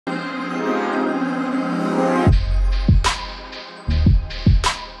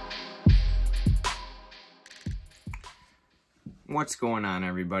What's going on,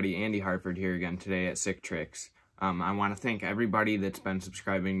 everybody? Andy Hartford here again today at Sick Tricks. I want to thank everybody that's been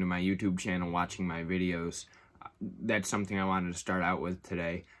subscribing to my YouTube channel, watching my videos. That's something I wanted to start out with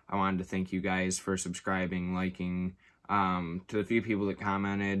today. I wanted to thank you guys for subscribing, liking, to the few people that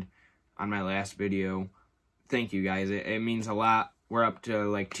commented on my last video. Thank you guys. It means a lot. We're up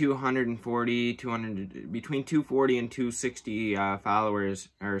to like between 240 and 260 followers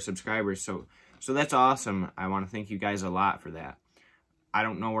or subscribers. So that's awesome. I want to thank you guys a lot for that. I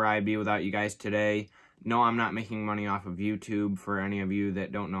don't know where I'd be without you guys today. No, I'm not making money off of YouTube. For any of you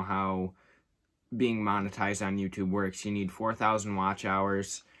that don't know how being monetized on YouTube works, you need 4,000 watch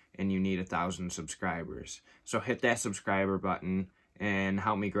hours and you need 1,000 subscribers. So hit that subscriber button and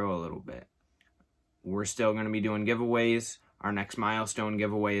help me grow a little bit. We're still going to be doing giveaways. Our next milestone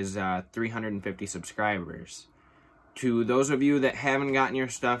giveaway is 350 subscribers. To those of you that haven't gotten your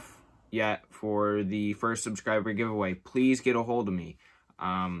stuff yet for the first subscriber giveaway, please get a hold of me.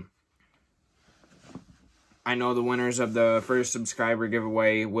 I know the winners of the first subscriber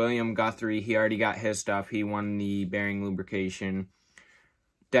giveaway. William Guthrie, he already got his stuff. He won the bearing lubrication.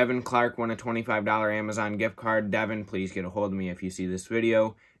 Devin Clark won a $25 Amazon gift card. Devin, please get a hold of me if you see this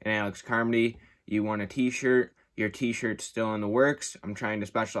video. And Alex Carmody, you won a t-shirt. Your t-shirt's still in the works. I'm trying to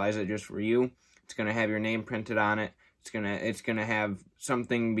specialize it just for you. It's going to have your name printed on it. It's gonna have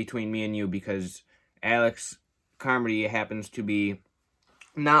something between me and you, because Alex Carmody happens to be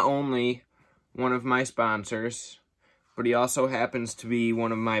not only one of my sponsors, but he also happens to be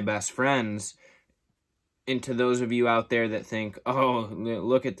one of my best friends. And to those of you out there that think, oh,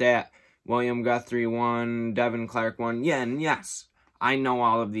 look at that, William Guthrie won, Devin Clark won. Yeah, and yes, I know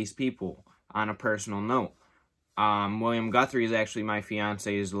all of these people on a personal note. William Guthrie is actually my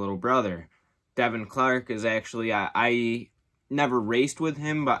fiance's little brother. Devin Clark is actually, I never raced with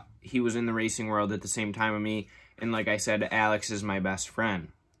him, but he was in the racing world at the same time of me. And like I said, Alex is my best friend.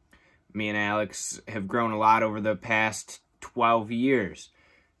 Me and Alex have grown a lot over the past 12 years.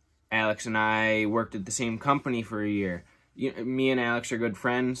 Alex and I worked at the same company for a year. Me and Alex are good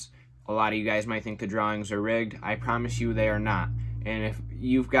friends. A lot of you guys might think the drawings are rigged. I promise you they are not. And if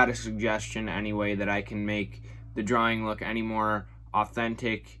you've got a suggestion any way that I can make the drawing look any more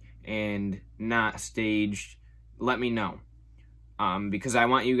authentic and not staged, let me know. Because I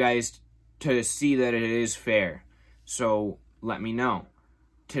want you guys to see that it is fair. So let me know.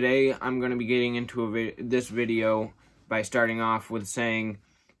 Today I'm going to be getting into this video by starting off with saying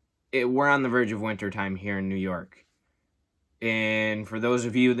we're on the verge of winter time here in New York. And for those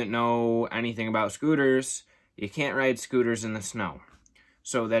of you that know anything about scooters, you can't ride scooters in the snow.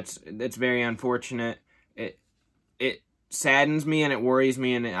 So that's very unfortunate. It saddens me and it worries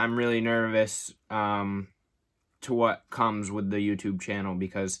me, and I'm really nervous to what comes with the YouTube channel,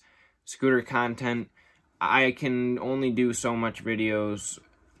 because scooter content, I can only do so much videos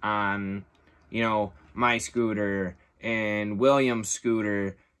on, my scooter and William's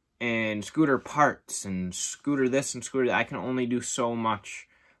scooter and scooter parts and scooter this and scooter that. I can only do so much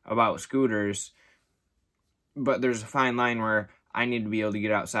about scooters, but there's a fine line where I need to be able to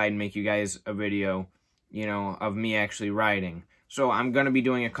get outside and make you guys a video, of me actually riding. So I'm going to be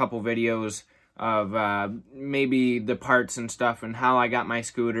doing a couple videos of maybe the parts and stuff and how I got my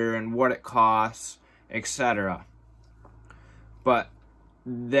scooter and what it costs, etc. But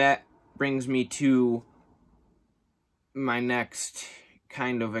that brings me to my next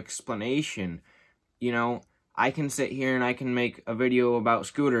kind of explanation. I can sit here and I can make a video about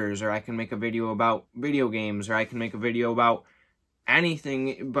scooters, or I can make a video about video games, or I can make a video about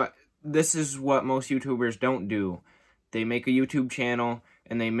anything, but this is what most YouTubers don't do. They make a YouTube channel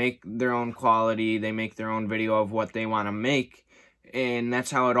and they make their own quality, they make their own video of what they want to make, and that's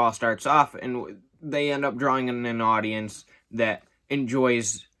how it all starts off, and they end up drawing in an audience that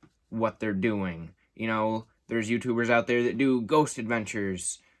enjoys what they're doing. There's YouTubers out there that do ghost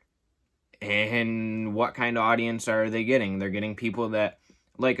adventures, and what kind of audience are they getting? They're getting people that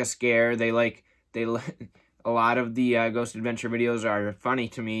like a scare. A lot of the ghost adventure videos are funny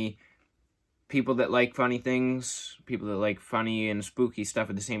to me. People that like funny things, people that like funny and spooky stuff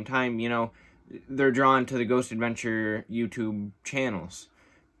at the same time, they're drawn to the ghost adventure YouTube channels.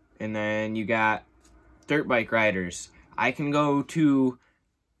 And then you got dirt bike riders. I can go to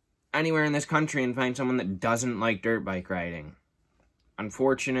anywhere in this country and find someone that doesn't like dirt bike riding.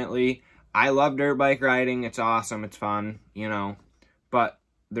 Unfortunately, I love dirt bike riding. It's awesome. It's fun, But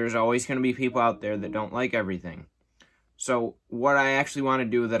there's always going to be people out there that don't like everything. So what I actually want to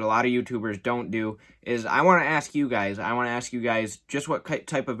do that a lot of YouTubers don't do is I want to ask you guys just what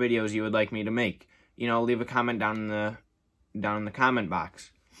type of videos you would like me to make. Leave a comment down in the comment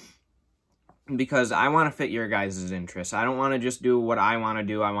box. because I want to fit your guys' interests. I don't want to just do what I want to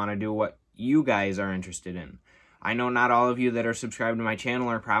do. I want to do what you guys are interested in. I know not all of you that are subscribed to my channel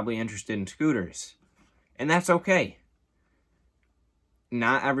are probably interested in scooters, and that's okay.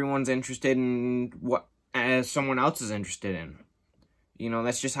 Not everyone's interested in what someone else is interested in. You know,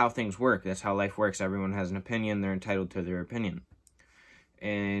 that's just how things work. That's how life works. Everyone has an opinion. They're entitled to their opinion.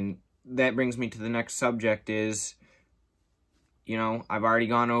 And that brings me to the next subject is, you know, I've already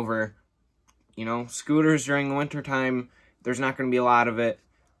gone over, you know, scooters during the wintertime. There's not going to be a lot of it.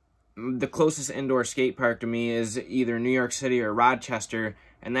 The closest indoor skate park to me is either New York City or Rochester,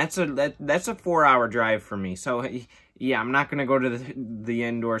 and that's a 4-hour drive for me. So, yeah, I'm not going to go to the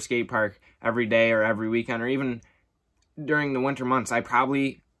indoor skate park every day or every weekend or even during the winter months. I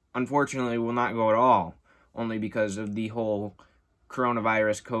probably, unfortunately, will not go at all, only because of the whole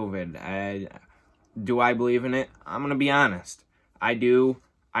coronavirus COVID. Do I believe in it? I'm going to be honest. I do.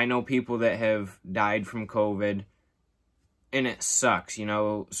 I know people that have died from COVID, and it sucks, you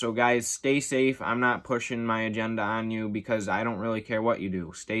know. So, guys, stay safe. I'm not pushing my agenda on you because I don't really care what you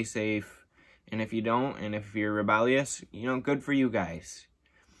do. Stay safe. And if you don't, and if you're rebellious, you know, good for you guys.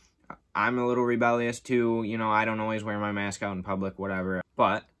 I'm a little rebellious too. You know, I don't always wear my mask out in public, whatever.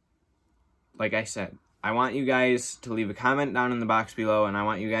 But, like I said, I want you guys to leave a comment down in the box below, and I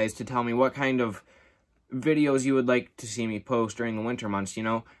want you guys to tell me what kind of videos you would like to see me post during the winter months. You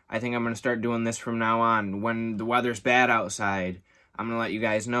know, I think I'm going to start doing this from now on. When the weather's bad outside, I'm going to let you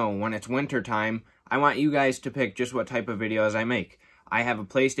guys know. When it's winter time, I want you guys to pick just what type of videos I make. I have a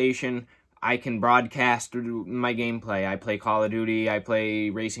PlayStation. I can broadcast my gameplay. I play Call of Duty. I play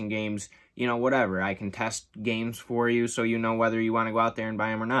racing games. You know, whatever. I can test games for you so you know whether you want to go out there and buy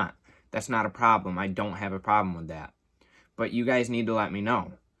them or not. That's not a problem. I don't have a problem with that. But you guys need to let me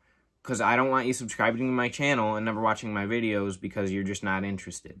know. Because I don't want you subscribing to my channel and never watching my videos because you're just not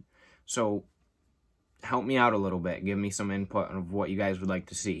interested. So, help me out a little bit. Give me some input of what you guys would like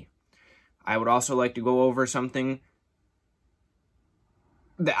to see. I would also like to go over something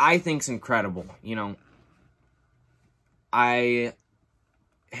that I think's incredible. You know, I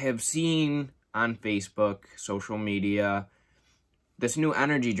have seen on Facebook, social media, this new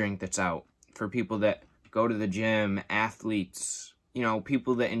energy drink that's out for people that go to the gym, athletes, you know,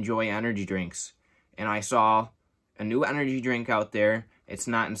 people that enjoy energy drinks. And I saw a new energy drink out there. It's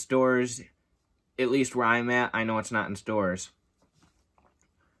not in stores. At least where I'm at, I know it's not in stores.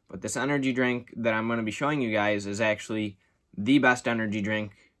 But this energy drink that I'm going to be showing you guys is actually the best energy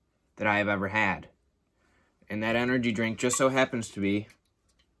drink that I have ever had. And that energy drink just so happens to be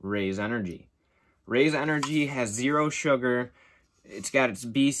RAZE Energy. RAZE Energy has 0 sugar. It's got its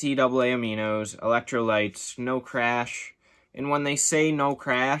BCAA aminos, electrolytes, no crash. And when they say no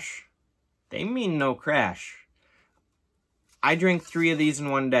crash, they mean no crash. I drank 3 of these in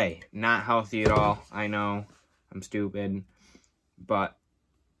one day. Not healthy at all. I know. I'm stupid. But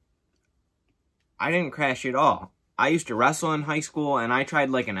I didn't crash at all. I used to wrestle in high school, and I tried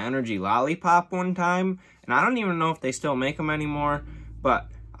like an energy lollipop one time. And I don't even know if they still make them anymore. But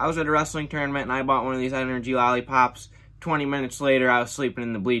I was at a wrestling tournament, and I bought one of these energy lollipops. 20 minutes later, I was sleeping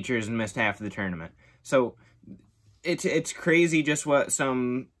in the bleachers and missed half of the tournament. So, it's crazy just what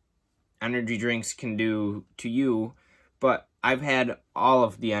some energy drinks can do to you. But I've had all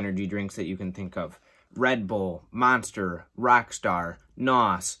of the energy drinks that you can think of. Red Bull, Monster, Rockstar,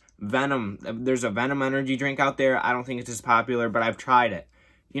 NOS, Venom. There's a Venom energy drink out there. I don't think it's as popular, but I've tried it.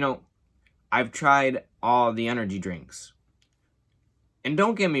 You know, I've tried all the energy drinks. And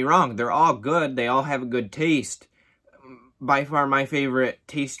don't get me wrong, they're all good. They all have a good taste. By far my favorite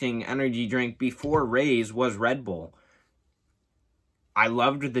tasting energy drink before RAZE was Red Bull. I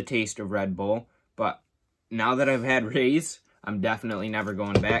loved the taste of Red Bull, but now that I've had RAZE, I'm definitely never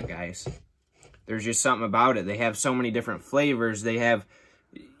going back, guys. There's just something about it. They have so many different flavors. They have,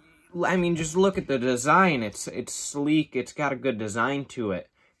 I mean, just look at the design. It's sleek. It's got a good design to it.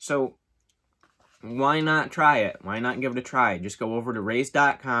 So, why not try it? Why not give it a try? Just go over to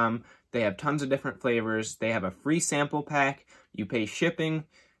RAZE.com. They have tons of different flavors. They have a free sample pack. You pay shipping.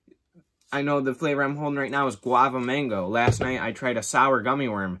 I know the flavor I'm holding right now is guava mango. Last night I tried a sour gummy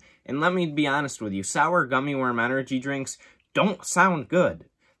worm. And let me be honest with you, sour gummy worm energy drinks don't sound good.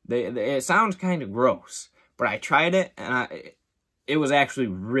 It sounds kind of gross. But I tried it and it was actually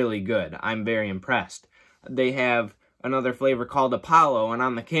really good. I'm very impressed. They have another flavor called Apollo, and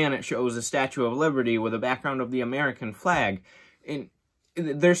on the can it shows the Statue of Liberty with a background of the American flag. And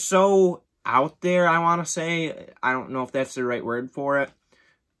they're so out there, I want to say. I don't know if that's the right word for it.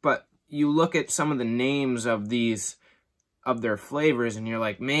 But you look at some of the names of their flavors, and you're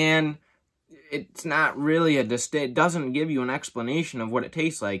like, man, it's not really it doesn't give you an explanation of what it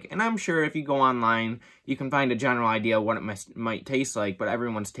tastes like. And I'm sure if you go online, you can find a general idea of what it might taste like, but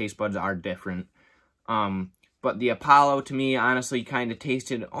everyone's taste buds are different. But the Apollo, to me, honestly, kind of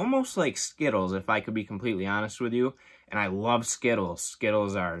tasted almost like Skittles, if I could be completely honest with you. And I love Skittles.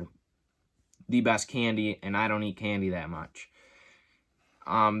 Skittles are the best candy, and I don't eat candy that much.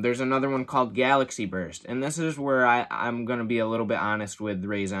 There's another one called Galaxy Burst, and this is where I'm going to be a little bit honest with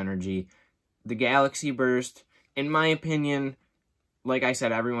RAZE Energy. The Galaxy Burst, in my opinion, like I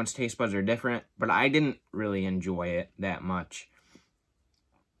said, everyone's taste buds are different, but I didn't really enjoy it that much.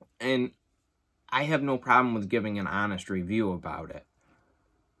 And I have no problem with giving an honest review about it.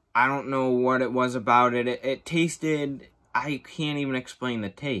 I don't know what it was about it. It tasted, I can't even explain the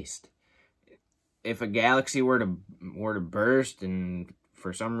taste. If a galaxy were to burst and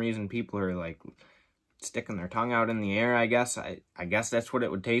for some reason people are like sticking their tongue out in the air, I guess that's what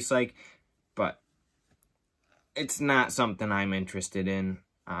it would taste like. But it's not something I'm interested in,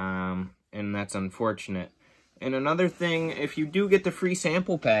 and that's unfortunate. And another thing, if you do get the free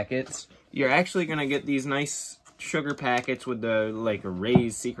sample packets, you're actually going to get these nice sugar packets with the, like, a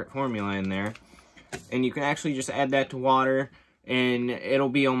RAZE secret formula in there. And you can actually just add that to water, and it'll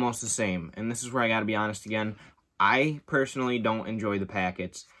be almost the same. And this is where I got to be honest again. I personally don't enjoy the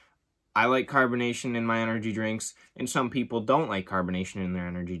packets. I like carbonation in my energy drinks, and some people don't like carbonation in their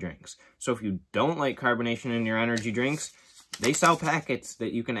energy drinks. So if you don't like carbonation in your energy drinks, they sell packets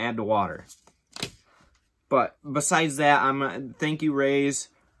that you can add to water. But besides that, thank you, RAZE,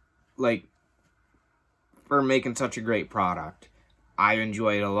 like, for making such a great product. I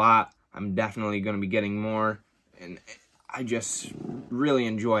enjoy it a lot. I'm definitely going to be getting more, and I just really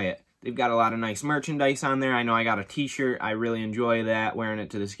enjoy it. They've got a lot of nice merchandise on there. I know I got a t-shirt. I really enjoy that, wearing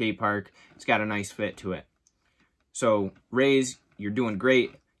it to the skate park. It's got a nice fit to it. So, RAZE, you're doing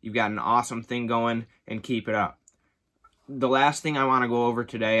great. You've got an awesome thing going, and keep it up. The last thing I want to go over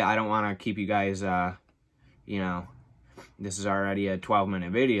today, I don't want to keep you guys, you know, this is already a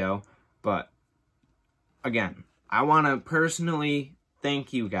 12-minute video, but again, I want to personally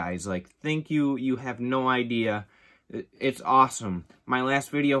thank you guys. Like, thank you. You have no idea. It's awesome. My last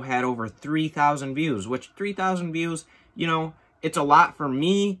video had over 3,000 views, which 3,000 views, you know, it's a lot for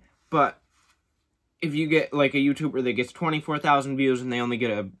me, but if you get, like, a YouTuber that gets 24,000 views and they only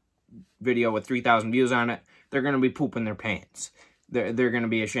get a video with 3,000 views on it, they're going to be pooping their pants. They're going to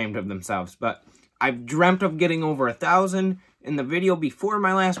be ashamed of themselves. But I've dreamt of getting over 1,000. In the video before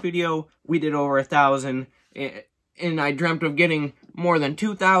my last video, we did over 1,000. And I dreamt of getting more than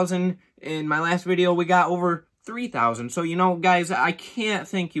 2,000. In my last video, we got over 3,000. So, you know, guys, I can't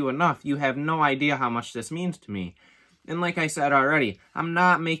thank you enough. You have no idea how much this means to me. And like I said already, I'm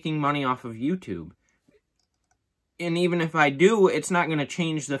not making money off of YouTube. And even if I do, it's not going to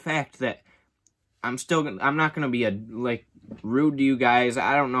change the fact that I'm not going to be rude to you guys.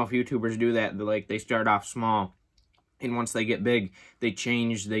 I don't know if YouTubers do that. Like, they start off small, and once they get big, they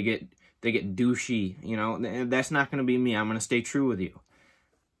change. They get douchey. You know, that's not going to be me. I'm going to stay true with you.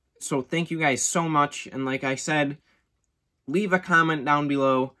 So thank you guys so much. And like I said, leave a comment down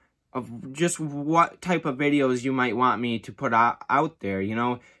below of just what type of videos you might want me to put out there. You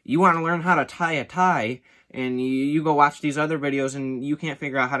know, you want to learn how to tie a tie, and you go watch these other videos and you can't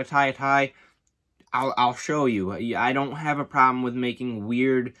figure out how to tie a tie, I'll show you. I don't have a problem with making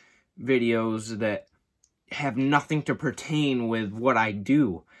weird videos that have nothing to pertain with what I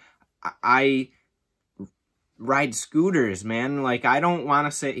do. I ride scooters, man. Like, I don't want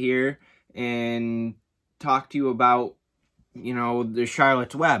to sit here and talk to you about, you know, the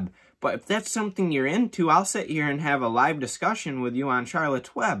Charlotte's Web. But if that's something you're into, I'll sit here and have a live discussion with you on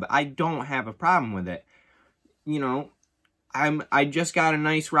Charlotte's Web. I don't have a problem with it. You know, I just got a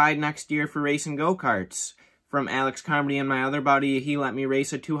nice ride next year for racing go-karts from Alex Carmody and my other buddy. He let me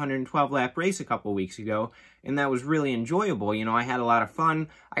race a 212-lap race a couple weeks ago, and that was really enjoyable. You know, I had a lot of fun.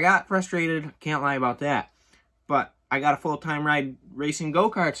 I got frustrated, can't lie about that. But I got a full-time ride racing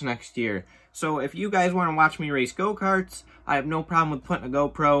go-karts next year. So if you guys want to watch me race go-karts, I have no problem with putting a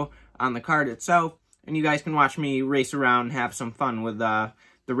GoPro on the kart itself, and you guys can watch me race around and have some fun with the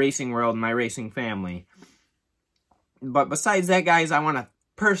racing world and my racing family. But besides that, guys, I want to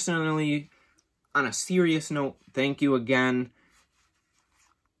personally, on a serious note, thank you again.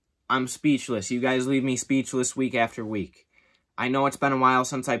 I'm speechless. You guys leave me speechless week after week. I know it's been a while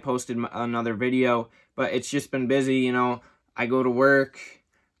since I posted another video, but it's just been busy, you know. I go to work,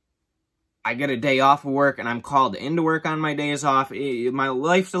 I get a day off of work, and I'm called into work on my days off. My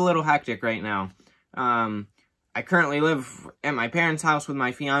life's a little hectic right now. I currently live at my parents' house with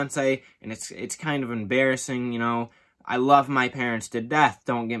my fiance, and it's kind of embarrassing, you know. I love my parents to death,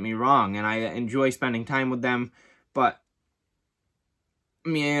 don't get me wrong, and I enjoy spending time with them, but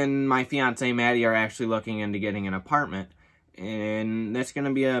me and my fiance Maddie are actually looking into getting an apartment, and that's going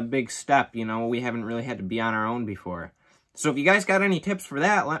to be a big step. You know, we haven't really had to be on our own before. So if you guys got any tips for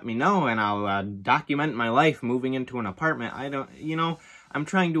that, let me know, and I'll document my life moving into an apartment. I'm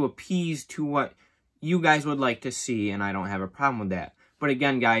trying to appease to what you guys would like to see, and I don't have a problem with that. But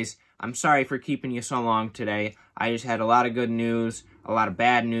again, guys, I'm sorry for keeping you so long today. I just had a lot of good news, a lot of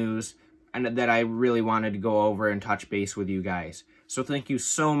bad news, and that I really wanted to go over and touch base with you guys. So thank you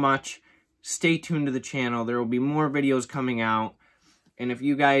so much. Stay tuned to the channel. There will be more videos coming out. And if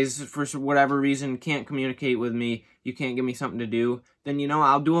you guys, for whatever reason, can't communicate with me, you can't give me something to do, then, you know,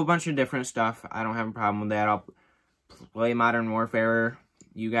 I'll do a bunch of different stuff. I don't have a problem with that. I'll play Modern Warfare.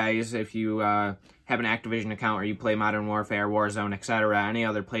 You guys, if you have an Activision account or you play Modern Warfare, Warzone, etc., any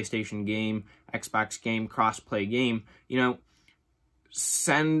other PlayStation game, Xbox game, cross-play game, you know,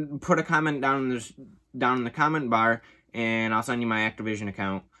 put a comment down in the comment bar, and I'll send you my Activision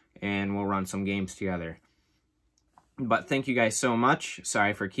account, and we'll run some games together. But thank you guys so much.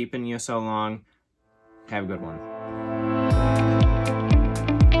 Sorry for keeping you so long. Have a good one.